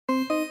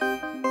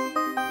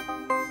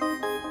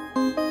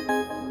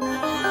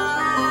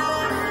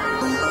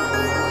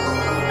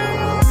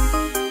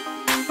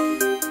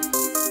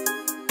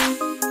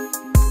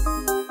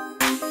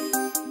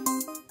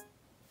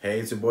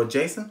It's your boy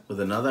Jason with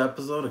another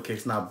episode of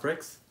Kicks Not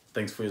Bricks.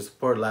 Thanks for your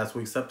support last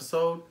week's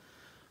episode.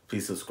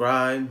 Please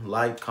subscribe,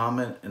 like,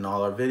 comment in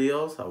all our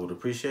videos. I would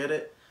appreciate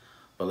it.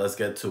 But let's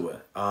get to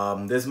it.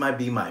 This might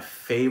be my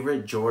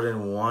favorite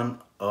Jordan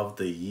 1 of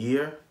the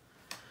year.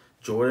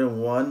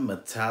 Jordan 1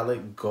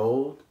 metallic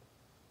gold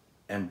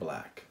and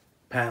black.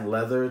 Patent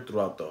leather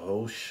throughout the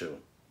whole shoe.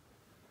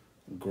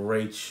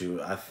 Great shoe.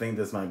 I think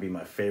this might be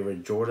my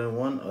favorite Jordan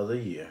 1 of the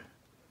year.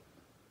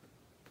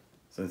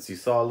 Since you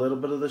saw a little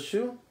bit of the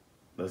shoe,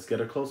 let's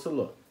get a closer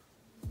look.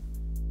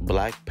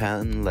 Black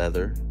patent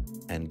leather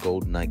and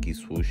gold Nike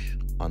swoosh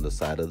on the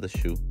side of the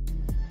shoe.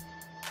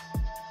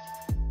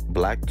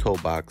 Black toe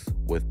box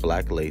with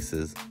black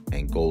laces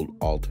and gold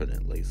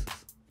alternate laces.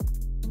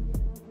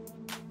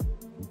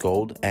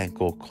 Gold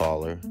ankle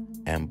collar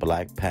and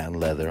black patent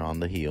leather on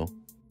the heel.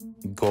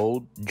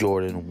 Gold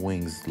Jordan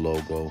Wings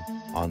logo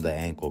on the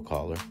ankle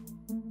collar.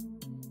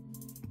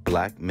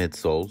 Black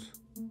midsoles.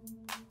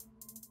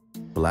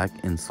 Black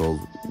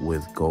insoles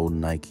with gold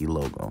Nike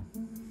logo.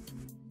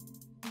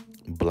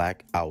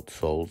 Black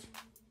outsoles.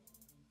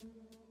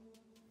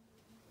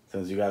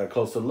 Since you got a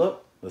closer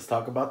look, let's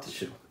talk about the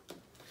shoe.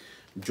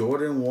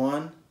 Jordan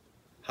 1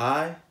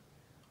 high,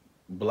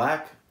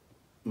 black,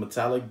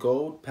 metallic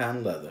gold,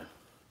 patent leather.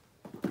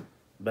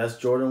 Best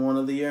Jordan 1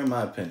 of the year in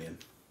my opinion.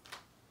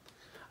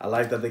 I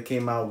like that they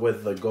came out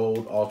with the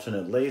gold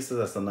alternate laces.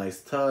 That's a nice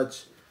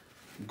touch.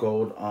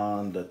 Gold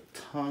on the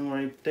tongue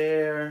right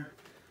there.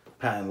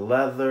 Patent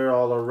leather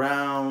all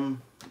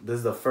around. This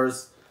is the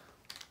first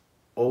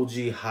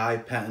OG high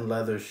patent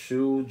leather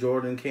shoe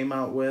Jordan came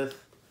out with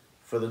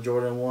for the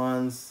Jordan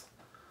 1s.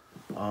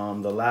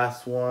 The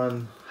last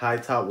one, high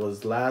top,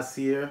 was last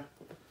year.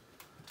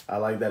 I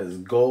like that it's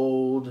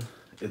gold.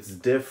 It's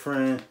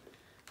different.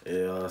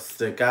 It'll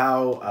stick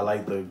out. I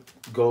like the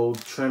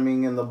gold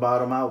trimming in the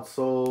bottom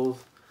outsoles.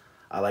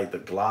 I like the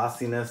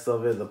glossiness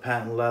of it. The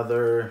patent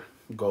leather,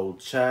 gold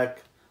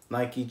check,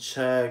 Nike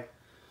check.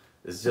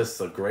 It's just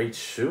a great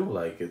shoe.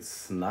 Like,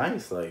 it's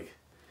nice. Like,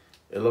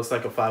 it looks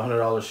like a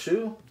 $500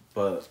 shoe,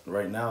 but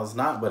right now it's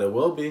not, but it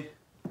will be.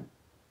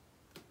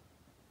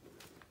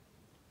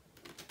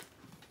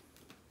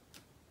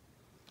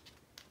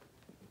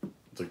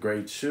 It's a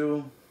great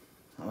shoe.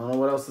 I don't know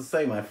what else to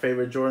say. My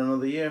favorite Jordan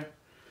of the year.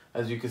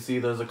 As you can see,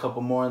 there's a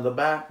couple more in the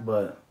back,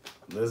 but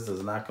this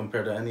does not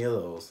compare to any of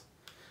those.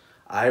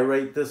 I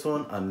rate this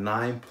one a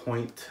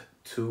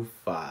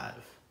 9.25.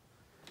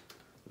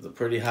 It's a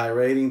pretty high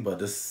rating, but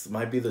this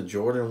might be the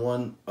Jordan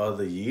 1 of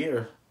the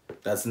year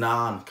that's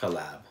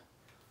non-collab.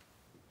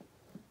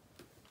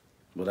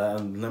 But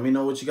let me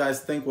know what you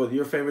guys think, what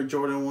your favorite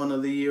Jordan 1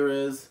 of the year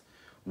is,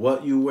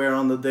 what you wear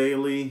on the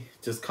daily.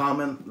 Just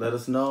comment, let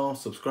us know,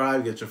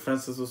 subscribe, get your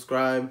friends to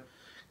subscribe,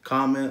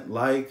 comment,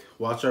 like,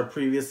 watch our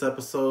previous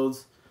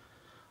episodes.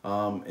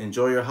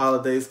 Enjoy your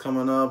holidays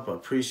coming up.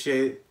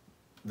 Appreciate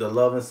the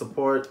love and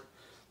support.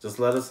 Just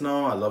let us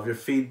know. I love your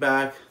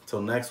feedback.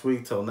 Till next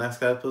week, till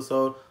next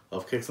episode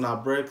of Kicks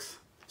Not Bricks.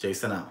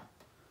 Jason out.